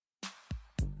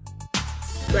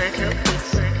Blackout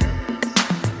Beats.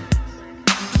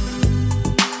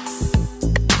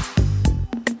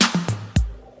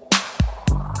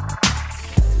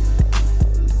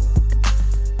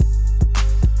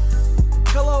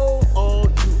 Hello, all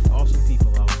you awesome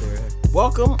people out there.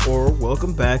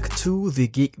 Welcome back to the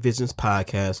Geek Visions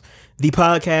Podcast, the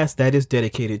podcast that is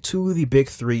dedicated to the big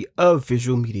three of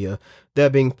visual media,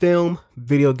 that being film,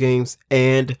 video games,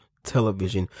 and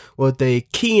television, with a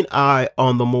keen eye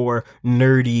on the more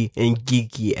nerdy and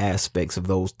geeky aspects of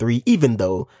those three, even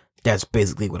though that's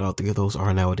basically what all three of those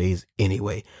are nowadays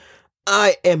anyway.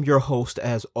 I am your host,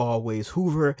 as always,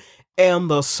 Hoover, and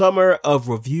the summer of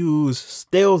reviews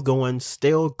still going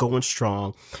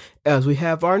strong, as we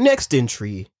have our next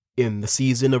entry in the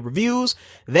season of reviews,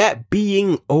 that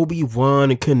being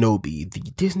Obi-Wan Kenobi, the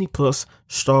Disney Plus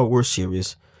Star Wars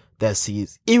series that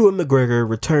sees Ewan McGregor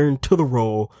return to the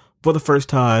role for the first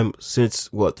time since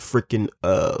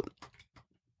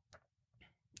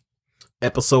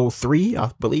episode 3,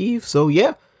 I believe. So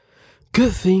yeah,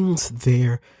 good things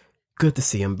there. Good to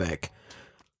see him back.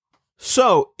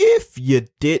 So if you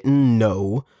didn't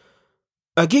know,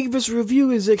 a Geek Vision review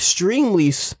is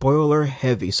extremely spoiler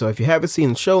heavy. So if you haven't seen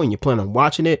the show and you plan on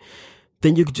watching it,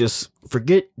 then you could just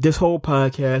forget this whole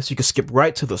podcast. You can skip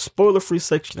right to the spoiler-free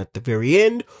section at the very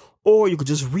end, or you could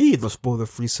just read the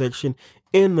spoiler-free section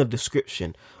in the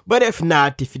description. But if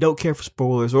not, if you don't care for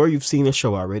spoilers or you've seen the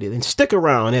show already, then stick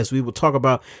around as we will talk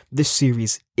about this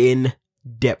series in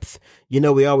depth. You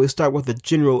know, we always start with a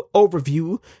general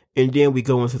overview, and then we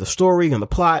go into the story and the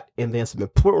plot, and then some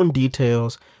important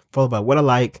details, followed by what I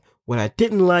like, what I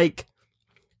didn't like,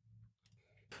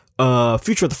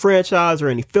 future of the franchise or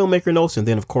any filmmaker notes, and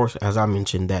then of course, as I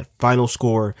mentioned, that final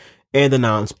score and the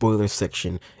non-spoiler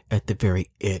section at the very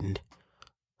end.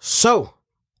 So,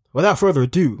 without further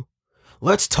ado,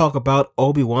 let's talk about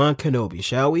Obi-Wan Kenobi,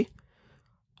 shall we?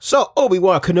 So,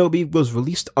 Obi-Wan Kenobi was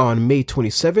released on May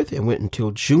 27th and went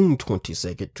until June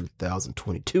 22nd,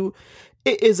 2022.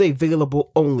 It is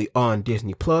available only on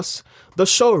Disney Plus. The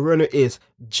showrunner is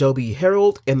Joby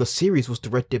Harold, and the series was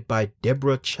directed by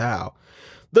Deborah Chow.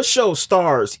 The show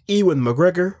stars Ewan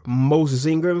McGregor, Moses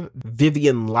Ingram,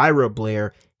 Vivian Lyra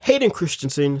Blair, Hayden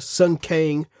Christensen, Sung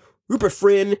Kang, Rupert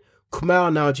Friend,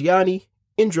 Kumail Nanjiani,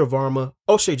 Indra Varma,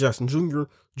 O'Shea Jackson Jr.,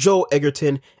 Joel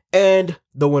Egerton, and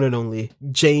the one and only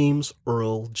James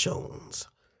Earl Jones.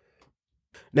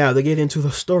 Now, to get into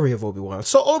the story of Obi-Wan.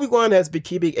 So, Obi-Wan has been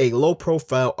keeping a low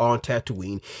profile on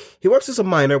Tatooine. He works as a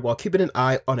miner while keeping an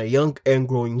eye on a young and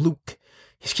growing Luke.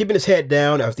 He's keeping his head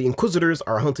down as the Inquisitors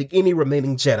are hunting any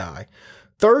remaining Jedi.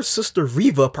 Third Sister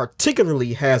Reva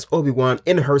particularly has Obi-Wan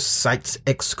in her sights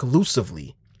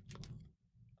exclusively.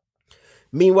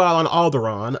 Meanwhile, on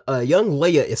Alderaan, a young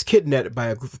Leia is kidnapped by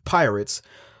a group of pirates.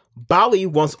 Bali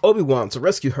wants Obi-Wan to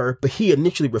rescue her, but he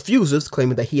initially refuses,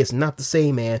 claiming that he is not the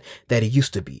same man that he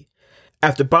used to be.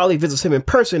 After Bali visits him in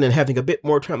person and having a bit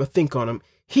more time to think on him,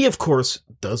 he of course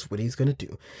does what he's gonna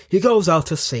do. He goes out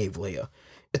to save Leia.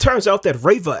 It turns out that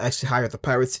Reva actually hired the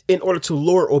pirates in order to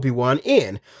lure Obi-Wan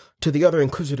in. To the other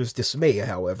Inquisitors' dismay,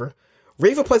 however,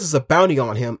 Reva places a bounty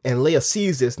on him, and Leia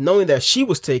sees this, knowing that she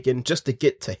was taken just to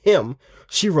get to him.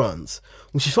 She runs.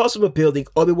 When she falls from a building,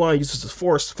 Obi-Wan uses the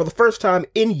Force for the first time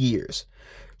in years.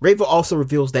 Reva also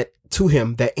reveals that to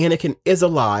him that Anakin is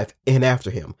alive and after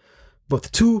him, but the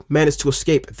two manage to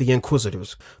escape the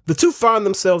Inquisitors. The two find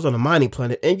themselves on a mining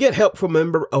planet and get help from a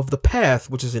member of the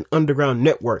Path, which is an underground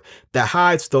network that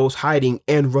hides those hiding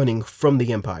and running from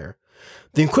the Empire.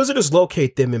 The Inquisitors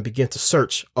locate them and begin to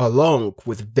search, along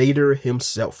with Vader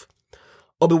himself.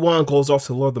 Obi-Wan goes off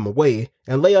to lure them away,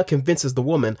 and Leia convinces the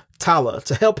woman, Tala,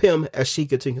 to help him as she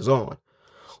continues on.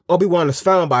 Obi-Wan is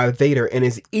found by Vader and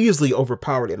is easily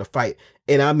overpowered in a fight,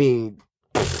 and I mean,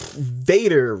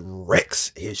 Vader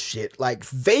wrecks his shit. Like,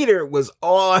 Vader was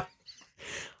on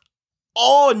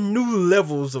all new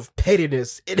levels of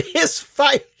pettiness in his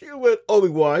fight with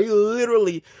Obi-Wan. He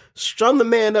literally strung the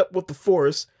man up with the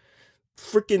Force,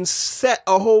 freaking set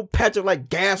a whole patch of like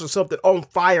gas or something on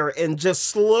fire, and just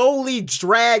slowly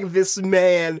drag this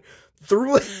man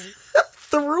through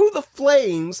through the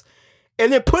flames,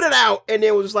 and then put it out, and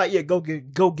then was just like, yeah, go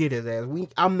get his ass.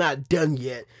 I'm not done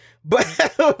yet.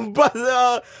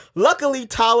 But luckily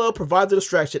Tala provides a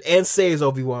distraction and saves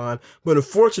Obi-Wan. But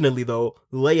unfortunately though,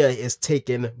 Leia is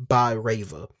taken by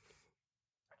Reva.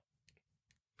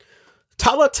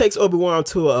 Tala takes Obi-Wan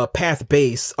to a Path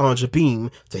base on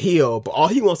Jabim to heal, but all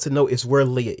he wants to know is where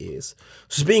Leia is.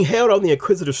 She's being held on the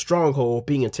Inquisitor stronghold,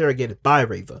 being interrogated by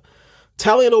Reva.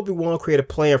 Tala and Obi-Wan create a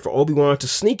plan for Obi-Wan to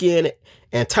sneak in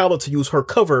and Tala to use her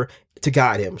cover to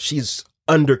guide him. She's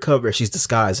undercover. She's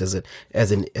disguised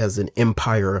as an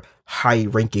Empire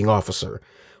high-ranking officer.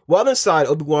 While inside,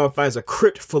 Obi-Wan finds a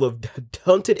crypt full of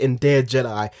hunted and dead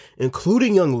Jedi,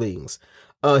 including younglings.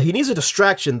 He needs a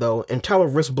distraction, though, and Tala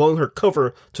risks blowing her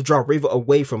cover to draw Reva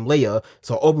away from Leia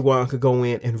so Obi-Wan could go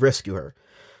in and rescue her.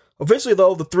 Eventually,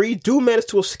 though, the three do manage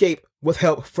to escape with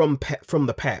help from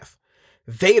the path.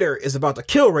 Vader is about to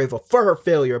kill Reva for her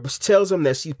failure, but tells him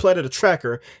that she planted a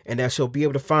tracker and that she'll be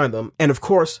able to find them. And of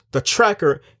course, the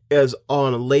tracker is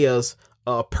on Leia's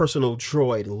personal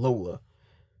droid, Lola.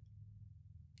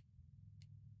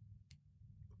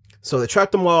 So they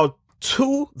track them all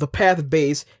to the path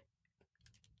base.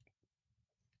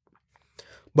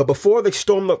 But before they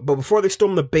storm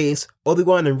the base,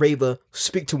 Obi-Wan and Reva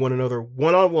speak to one another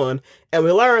one-on-one, and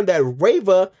we learn that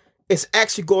Reva is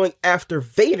actually going after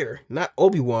Vader, not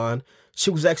Obi-Wan. She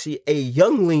was actually a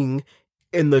youngling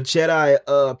in the Jedi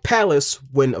palace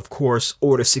when, of course,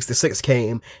 Order 66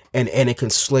 came and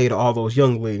Anakin slayed all those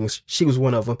younglings. She was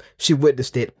one of them. She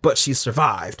witnessed it, but she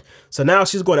survived. So now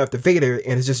she's going after Vader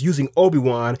and is just using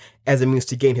Obi-Wan as a means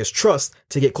to gain his trust,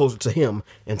 to get closer to him,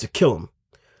 and to kill him.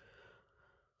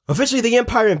 Eventually, the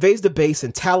Empire invades the base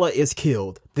and Tala is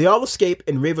killed. They all escape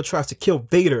and Reva tries to kill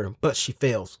Vader, but she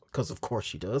fails, because of course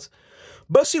she does.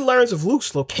 But she learns of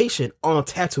Luke's location on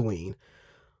Tatooine.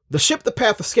 The ship the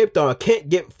path escaped on can't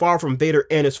get far from Vader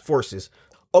and his forces.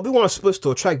 Obi-Wan splits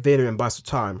to attract Vader and buy some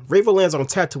time. Reva lands on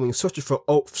Tatooine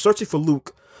searching for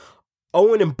Luke.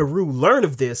 Owen and Beru learn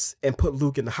of this and put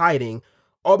Luke in hiding.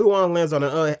 Obi-Wan lands on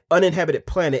an uninhabited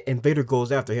planet and Vader goes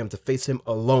after him to face him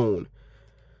alone.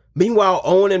 Meanwhile,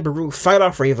 Owen and Beru fight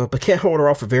off Reva, but can't hold her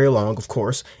off for very long, of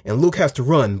course, and Luke has to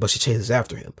run, but she chases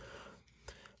after him.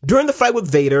 During the fight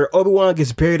with Vader, Obi-Wan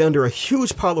gets buried under a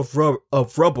huge pile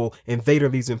of rubble, and Vader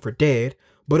leaves him for dead,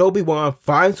 but Obi-Wan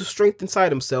finds the strength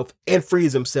inside himself and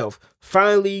frees himself,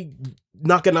 finally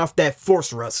knocking off that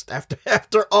force rust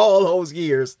after all those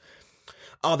years.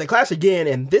 They clash again,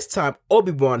 and this time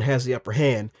Obi-Wan has the upper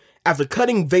hand. After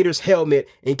cutting Vader's helmet,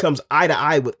 and he comes eye to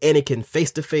eye with Anakin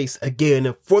face to face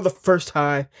again for the first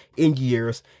time in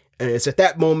years. And it's at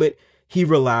that moment he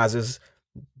realizes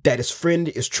that his friend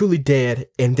is truly dead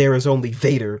and there is only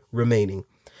Vader remaining.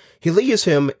 He leaves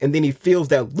him, and then he feels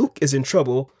that Luke is in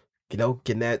trouble. You know,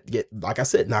 like I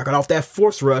said, knocking off that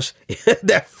force rust.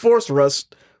 That force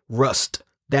rust.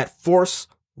 That is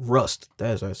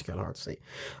actually kind of hard to say.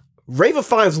 Reva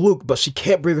finds Luke, but she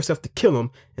can't bring herself to kill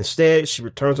him. Instead, she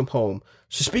returns him home.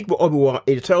 She speaks with Obi-Wan,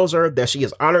 and he tells her that she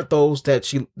has honored those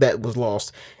that was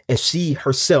lost, and she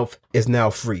herself is now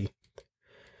free.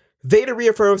 Vader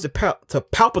reaffirms to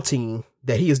Palpatine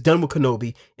that he is done with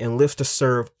Kenobi and lives to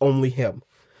serve only him.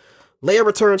 Leia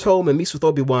returns home and meets with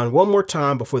Obi-Wan one more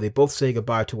time before they both say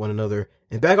goodbye to one another.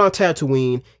 And back on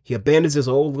Tatooine, he abandons his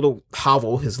old little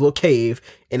hovel, his little cave,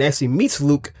 and actually meets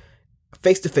Luke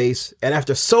face to face, and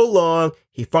after so long,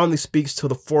 he finally speaks to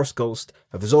the Force ghost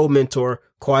of his old mentor,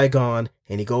 Qui-Gon,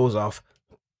 and he goes off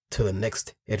to the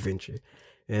next adventure.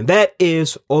 And that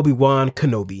is Obi-Wan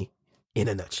Kenobi in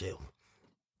a nutshell.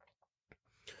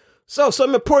 So,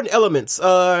 some important elements.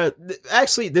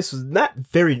 Actually, this is not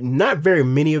very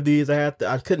many of these I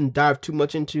couldn't dive too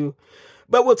much into.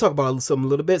 But we'll talk about some a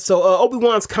little bit. So,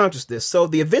 Obi-Wan's consciousness. So,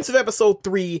 the events of Episode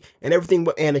 3 and everything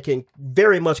with Anakin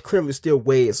very much currently still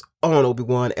weighs on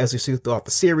Obi-Wan as we see throughout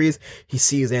the series. He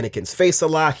sees Anakin's face a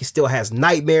lot. He still has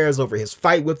nightmares over his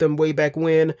fight with him way back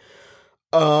when.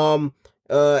 And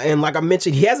like I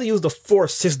mentioned, he hasn't used the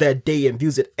Force since that day and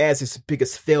views it as his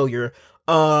biggest failure.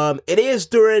 It is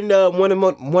during one of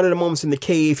the moments in the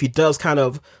cave, he does kind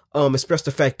of express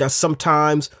the fact that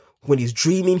sometimes when he's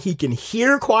dreaming, he can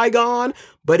hear Qui-Gon,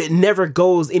 but it never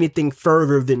goes anything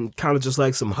further than kind of just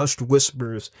like some hushed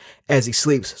whispers as he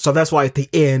sleeps. So that's why at the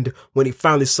end, when he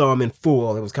finally saw him in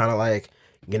full, it was kind of like,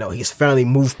 you know, he's finally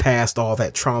moved past all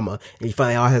that trauma and he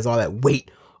finally has all that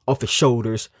weight off his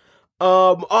shoulders.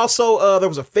 Also, there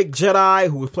was a fake Jedi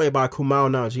who was played by Kumail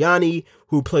Nanjiani,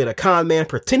 who played a con man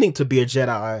pretending to be a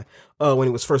Jedi, when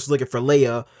he was first looking for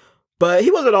Leia. But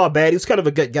he wasn't all bad. He was kind of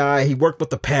a good guy. He worked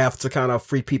with the Path to kind of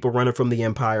free people running from the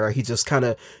Empire. He just kind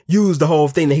of used the whole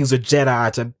thing that he was a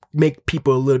Jedi to make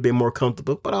people a little bit more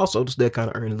comfortable, but also still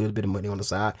kind of earn a little bit of money on the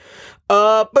side.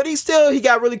 But he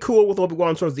got really cool with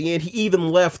Obi-Wan towards the end. He even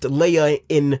left Leia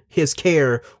in his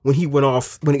care when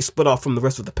he split off from the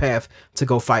rest of the Path to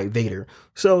go fight Vader.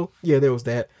 So yeah, there was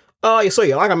that. Like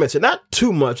I mentioned, not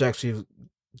too much actually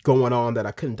going on that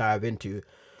I couldn't dive into.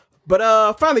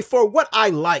 But finally, for what I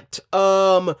liked,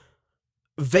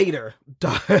 Vader.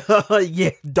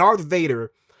 Yeah, Darth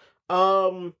Vader.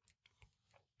 Now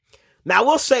I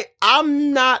will say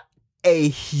I'm not a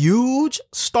huge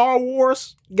Star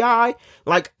Wars guy.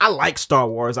 Like, I like Star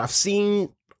Wars. I've seen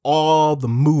all the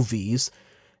movies,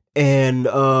 and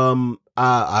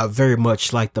I very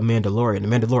much like The Mandalorian. The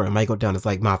Mandalorian might go down as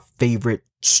like my favorite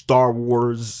Star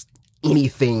Wars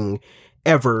anything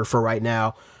ever for right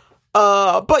now.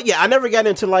 But yeah, I never got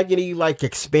into like any like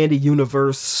expanded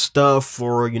universe stuff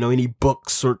or, you know, any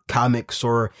books or comics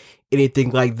or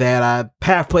anything like that. I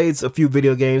have played a few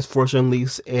video games, Force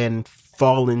Unleashed and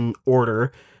Fallen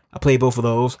Order. I played both of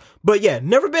those. But yeah,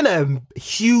 never been a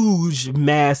huge,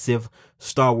 massive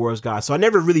Star Wars guy. So I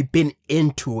never really been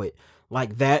into it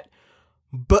like that.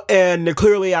 And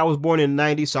clearly I was born in the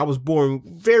 90s, so I was born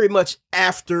very much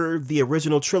after the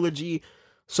original trilogy.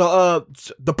 So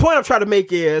the point I'm trying to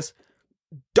make is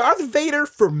Darth Vader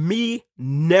for me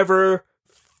never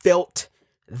felt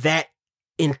that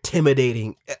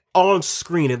intimidating on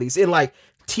screen, at least in like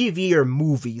TV or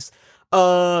movies.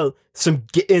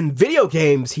 In video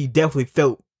games, he definitely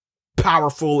felt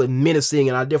powerful and menacing,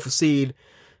 and I definitely seen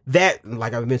that,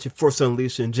 like I mentioned, Force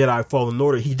Unleashed and Jedi Fallen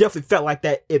Order. He definitely felt like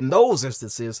that in those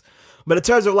instances. But in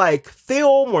terms of like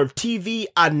film or TV,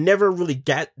 I never really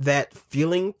got that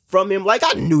feeling from him. Like,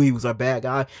 I knew he was a bad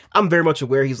guy. I'm very much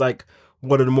aware he's like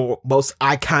one of the most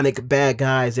iconic bad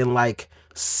guys in like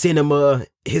cinema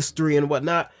history and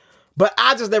whatnot. But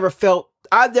I just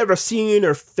I've never seen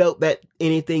or felt that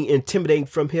anything intimidating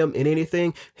from him in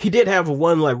anything. He did have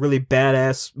one like really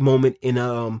badass moment in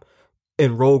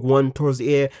Rogue One towards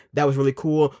the end. That was really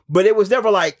cool. But it was never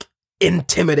like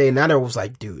intimidating. I never was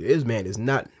like, dude, this man is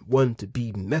not one to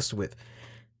be messed with.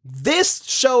 This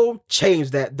show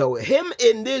changed that though. Him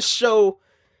in this show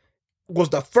was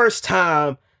the first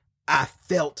time I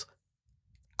felt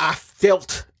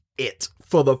it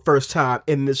for the first time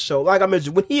in this show. Like I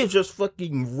mentioned, when he had just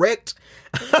fucking wrecked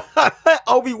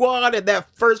Obi-Wan in that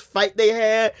first fight they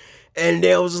had, and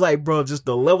it was just like, bro, just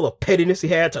the level of pettiness he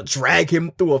had to drag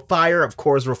him through a fire, of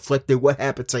course, reflected what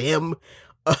happened to him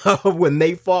when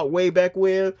they fought way back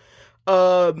when.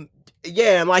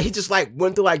 Yeah, and like he just like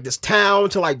went through like this town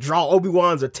to like draw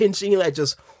Obi-Wan's attention. He like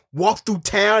just walked through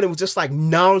town and was just like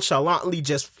nonchalantly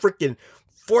just freaking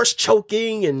force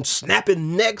choking and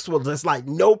snapping necks was just like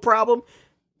no problem.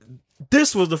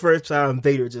 This was the first time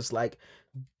Vader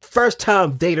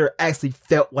actually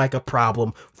felt like a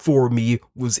problem for me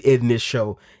was in this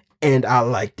show, and I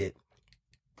liked it.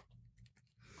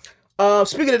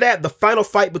 Speaking of that, the final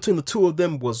fight between the two of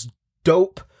them was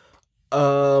dope.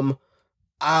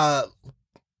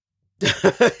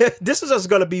 This is just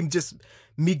gonna be just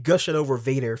me gushing over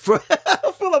Vader for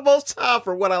for the most time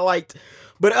for what I liked.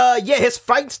 But yeah, his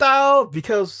fight style,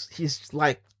 because he's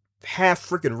like half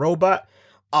freaking robot,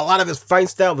 a lot of his fight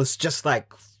style was just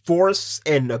like force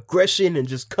and aggression and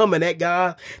just coming at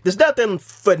God. There's nothing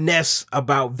finesse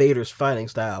about Vader's fighting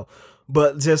style,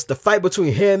 but just the fight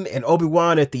between him and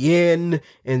Obi-Wan at the end,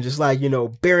 and just like, you know,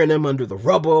 burying him under the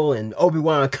rubble, and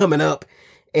Obi-Wan coming up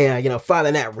and, you know,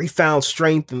 finding that refound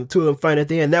strength, and the two of them fighting at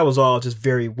the end. That was all just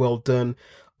very well done.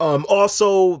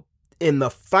 Also in the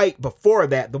fight before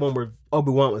that, the one where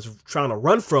Obi-Wan was trying to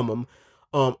run from him,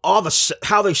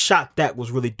 how they shot that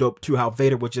was really dope too. How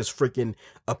Vader would just freaking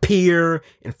appear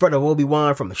in front of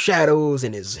Obi-Wan from the shadows,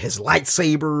 and his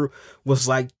lightsaber was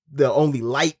like the only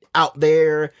light out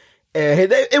there.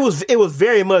 And it was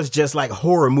very much just like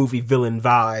horror movie villain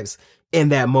vibes in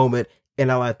that moment,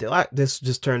 and I liked it. Like, this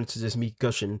just turned into just me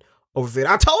gushing over Vader.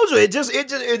 I told you, it just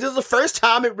the first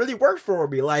time it really worked for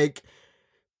me. Like,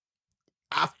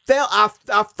 I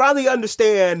finally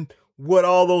understand what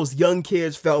all those young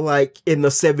kids felt like in the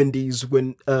 70s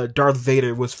when Darth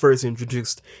Vader was first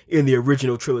introduced in the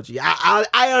original trilogy.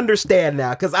 I understand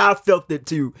now, because I felt it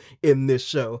too in this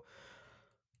show.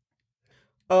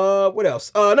 What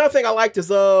else? Another thing I liked is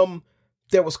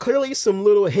there was clearly some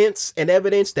little hints and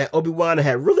evidence that Obi-Wan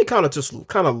had really kind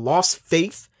of lost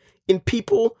faith in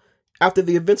people after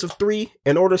the events of 3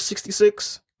 and Order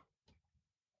 66.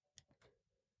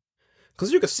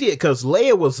 Because you could see it, because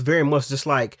Leia was very much just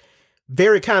like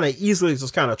very kind of easily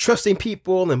just kind of trusting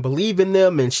people and believing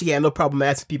them, and she had no problem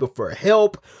asking people for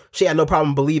help. She had no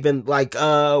problem believing, like,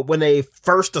 when they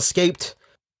first escaped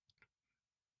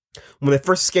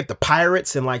the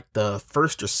pirates in like the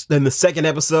second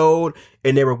episode,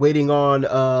 and they were waiting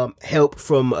on help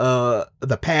from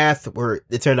the path, where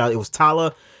it turned out it was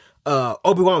Tala.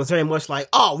 Obi-Wan was very much like,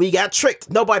 oh, we got tricked,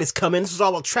 nobody's coming, this was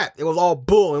all a trap, it was all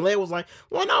bull. And Leia was like,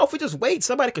 well, no, if we just wait,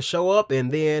 somebody could show up.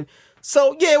 And then,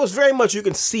 so yeah, it was very much, you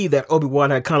can see that Obi-Wan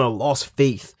had kind of lost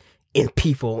faith in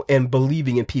people and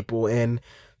believing in people, and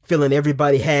feeling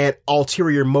everybody had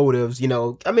ulterior motives,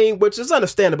 I mean, which is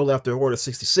understandable after Order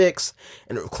 66,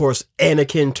 and of course,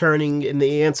 Anakin turning in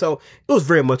the end, so it was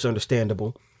very much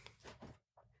understandable.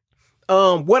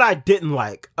 What I didn't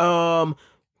like,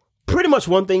 pretty much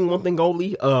one thing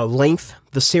only, length.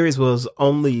 The series was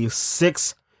only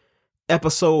 6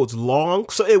 episodes long,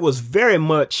 so it was very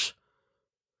much,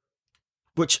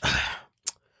 which,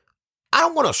 I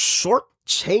don't want to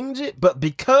shortchange it, but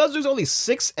because there's only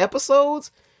 6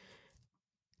 episodes,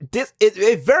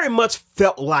 it very much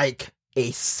felt like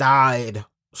a side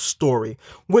story,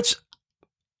 which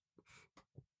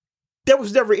there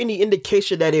was never any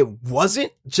indication that it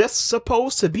wasn't just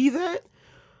supposed to be that.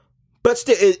 But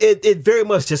still, it very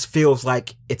much just feels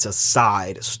like it's a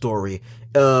side story.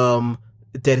 That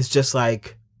is just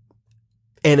like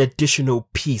an additional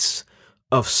piece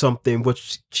of something,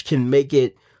 which can make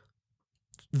it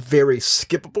very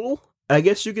skippable, I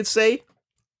guess you could say.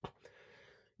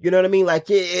 You know what I mean? Like,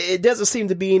 it doesn't seem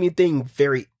to be anything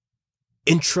very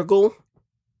integral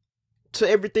to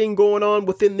everything going on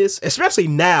within this, especially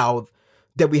now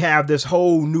that we have this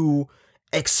whole new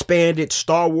expanded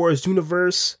Star Wars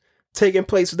universe taking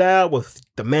place now with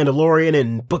The Mandalorian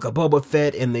and Book of Boba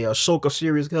Fett and the Ahsoka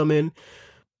series coming.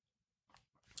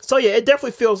 So yeah, it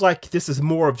definitely feels like this is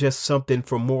more of just something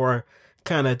for more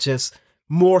kind of just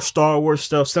more Star Wars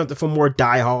stuff, something for more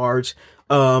diehards,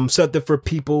 something for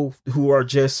people who are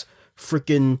just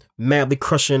freaking madly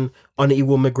crushing on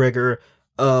Ewan McGregor,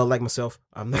 like myself.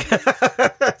 I'm not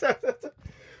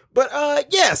but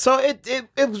yeah, so it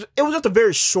was just a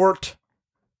very short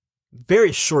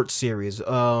series.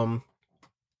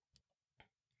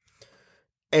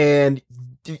 And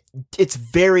it's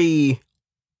very,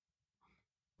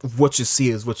 what you see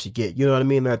is what you get. You know what I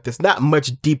mean? Like, there's not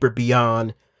much deeper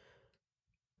beyond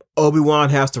Obi-Wan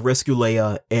has to rescue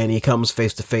Leia, and he comes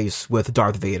face to face with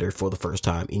Darth Vader for the first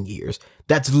time in years.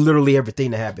 That's literally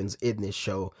everything that happens in this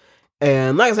show.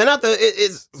 And like I said,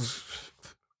 it's,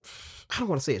 I don't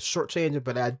want to say it's shortchanging,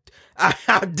 but I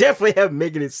definitely have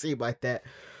making it seem like that.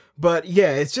 But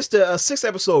yeah, it's just a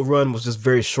 6-episode run was just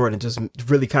very short and just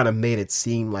really kind of made it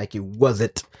seem like it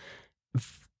wasn't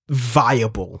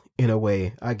viable in a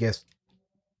way, I guess.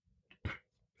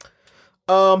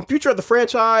 Future of the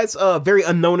franchise, very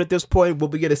unknown at this point. Will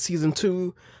we get a season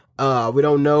 2? We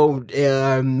don't know.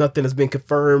 Nothing has been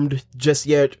confirmed just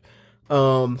yet.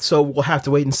 So we'll have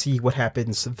to wait and see what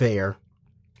happens there.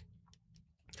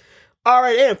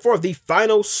 Alright, and for the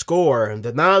final score,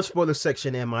 the non-spoiler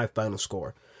section and my final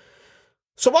score.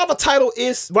 So while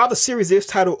the series is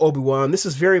titled Obi-Wan, this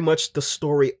is very much the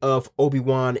story of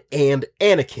Obi-Wan and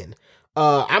Anakin.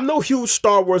 I'm no huge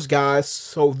Star Wars guy,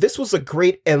 so this was a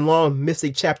great and long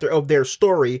missing chapter of their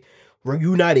story,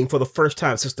 reuniting for the first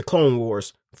time since the Clone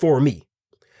Wars for me.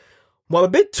 While a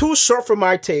bit too short for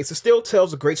my taste, it still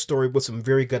tells a great story with some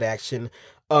very good action.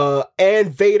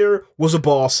 And Vader was a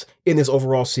boss in this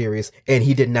overall series, and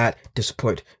he did not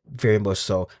disappoint very much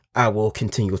so. I will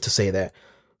continue to say that.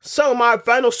 So my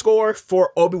final score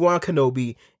for Obi-Wan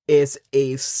Kenobi is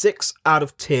a 6 out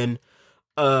of 10.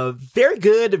 Very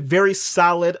good, very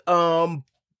solid.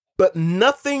 But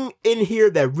nothing in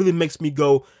here that really makes me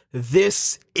go,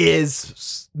 this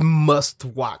is must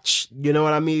watch. You know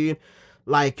what I mean?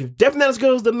 Like, definitely not as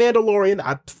good as The Mandalorian.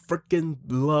 I freaking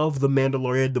love The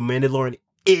Mandalorian. The Mandalorian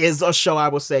is a show I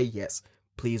will say, yes,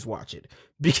 please watch it.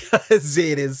 Because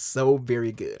it is so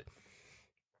very good.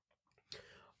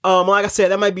 Like I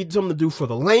said, that might be something to do for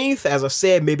the length. As I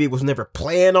said, maybe it was never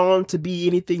planned on to be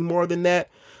anything more than that.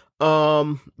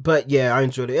 But yeah, I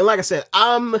enjoyed it. And like I said,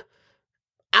 I'm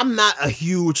not a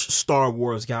huge Star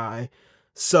Wars guy.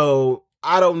 So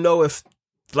I don't know if,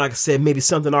 like I said, maybe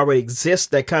something already exists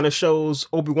that kind of shows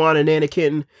Obi-Wan and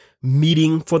Anakin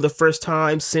meeting for the first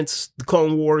time since the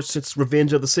Clone Wars, since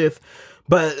Revenge of the Sith.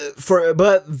 But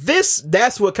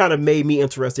that's what kind of made me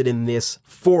interested in this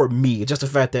for me. Just the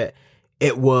fact that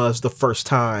it was the first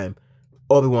time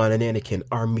Obi-Wan and Anakin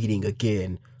are meeting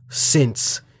again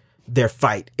since their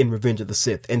fight in Revenge of the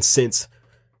Sith, and since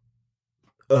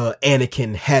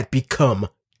Anakin had become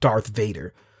Darth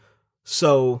Vader.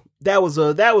 So that was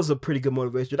a pretty good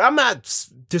motivation. I'm not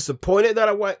disappointed that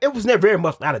I watched. It was never very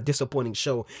much not a disappointing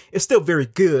show. It's still very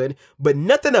good, but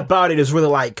nothing about it is really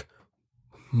like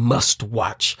must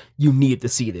watch. You need to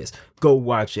see this. Go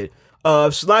watch it.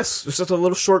 It's nice. It's just a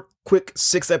little short, quick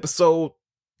 6-episode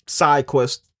side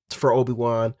quest for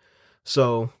Obi-Wan.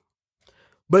 So,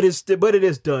 but it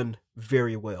is done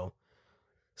very well.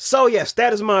 So yes,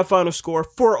 that is my final score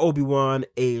for Obi-Wan,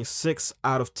 a 6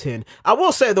 out of 10. I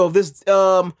will say though, this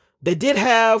they did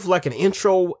have like an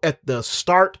intro at the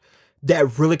start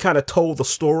that really kind of told the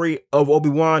story of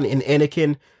Obi-Wan and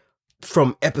Anakin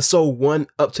from episode 1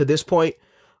 up to this point.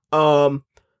 But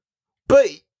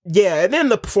yeah, and then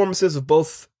the performances of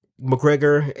both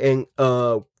McGregor and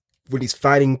when he's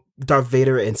fighting Darth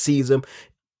Vader and sees him.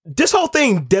 This whole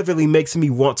thing definitely makes me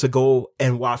want to go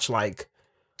and watch like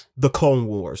the Clone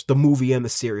Wars, the movie and the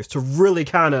series, to really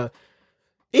kind of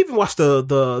even watch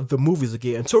the movies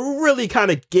again, to really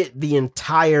kind of get the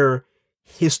entire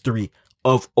history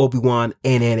of Obi-Wan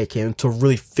and Anakin, to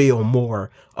really feel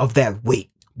more of that weight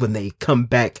when they come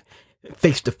back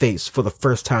face to face for the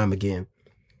first time again.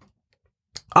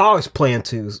 I always plan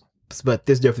to, but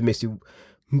this definitely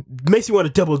makes you want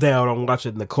to double down on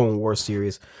watching the Clone Wars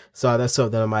series. So that's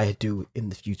something I might do in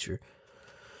the future.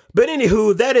 But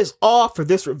anywho, that is all for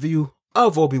this review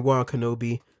of Obi-Wan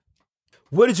Kenobi.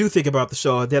 What did you think about the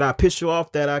show? Did I piss you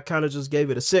off that I kind of just gave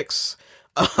it a 6?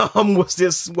 Was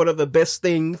this one of the best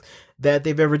things that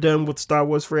they've ever done with the Star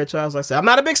Wars franchise? Like I said, I'm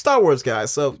not a big Star Wars guy,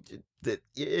 so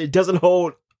it doesn't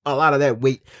hold a lot of that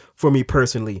weight for me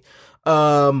personally.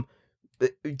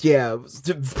 Yeah,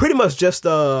 pretty much just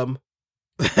a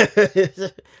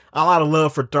lot of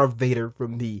love for Darth Vader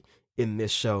from me in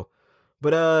this show.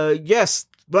 But yes,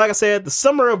 like I said, the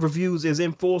summer of reviews is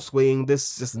in full swing.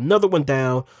 This is another one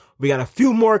down. We got a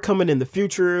few more coming in the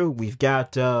future. We've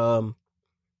got The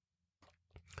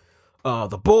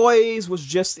Boys, which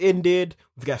just ended.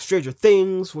 We've got Stranger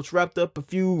Things, which wrapped up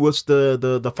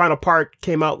the final part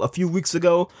came out a few weeks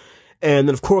ago. And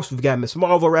then of course we've got Ms.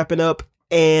 Marvel wrapping up.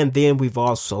 And then we've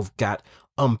also got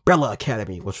Umbrella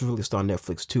Academy, which released on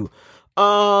Netflix too.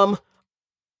 I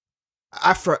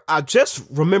just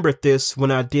remembered this when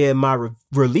I did my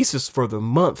releases for the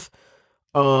month.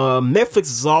 Netflix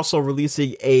is also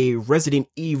releasing a Resident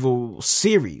Evil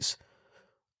series.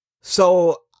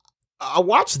 So I'll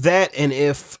watch that, and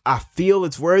if I feel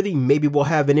it's worthy, maybe we'll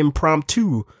have an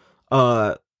impromptu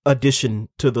addition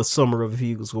to the summer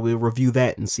reviews where we'll review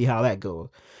that and see how that goes.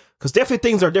 Because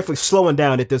things are definitely slowing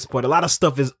down at this point. A lot of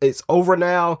stuff is over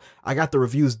now. I got the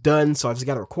reviews done, so I just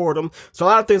got to record them. So a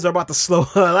lot of things are about to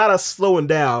slowing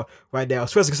down right now,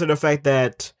 especially considering the fact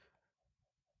that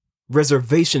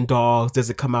Reservation Dogs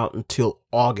doesn't come out until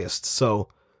August. So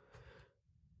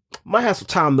might have some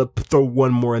time to throw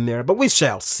one more in there, but we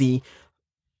shall see.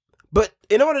 But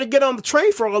in order to get on the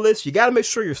train for all this, you got to make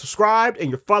sure you're subscribed and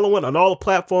you're following on all the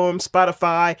platforms: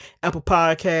 Spotify, Apple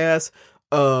Podcasts,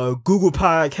 Google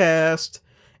Podcast,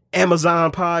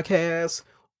 Amazon Podcast,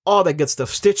 all that good stuff.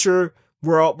 Stitcher,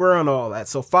 we're on all that.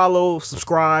 So follow,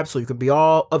 subscribe, so you can be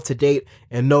all up to date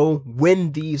and know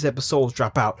when these episodes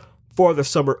drop out for the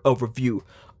summer of review.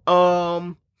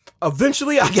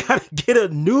 Eventually I gotta get a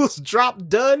news drop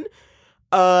done,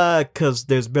 cause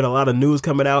there's been a lot of news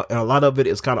coming out and a lot of it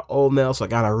is kind of old now, so I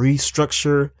gotta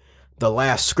restructure the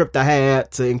last script I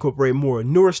had to incorporate more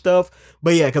newer stuff.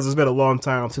 But yeah, because it's been a long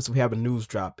time since we have a news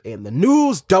drop, and the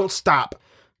news don't stop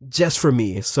just for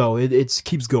me, so it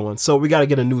keeps going. So we got to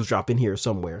get a news drop in here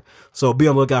somewhere, so be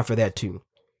on the lookout for that too.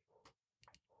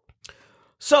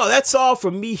 So that's all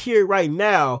from me here right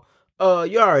now.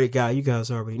 You guys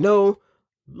already know.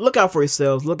 Look out for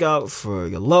yourselves. Look out for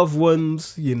your loved ones.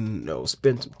 Spend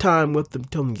some time with them.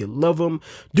 Tell them you love them.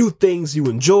 Do things you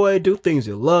enjoy. Do things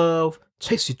you love.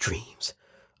 Chase your dreams.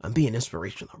 I'm being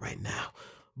inspirational right now.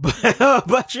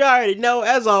 But you already know,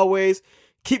 as always,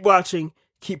 keep watching,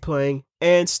 keep playing,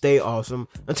 and stay awesome.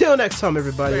 Until next time,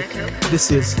 everybody,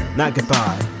 this is not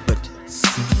goodbye, but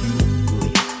see you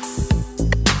later.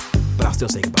 But I'll still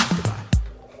say goodbye.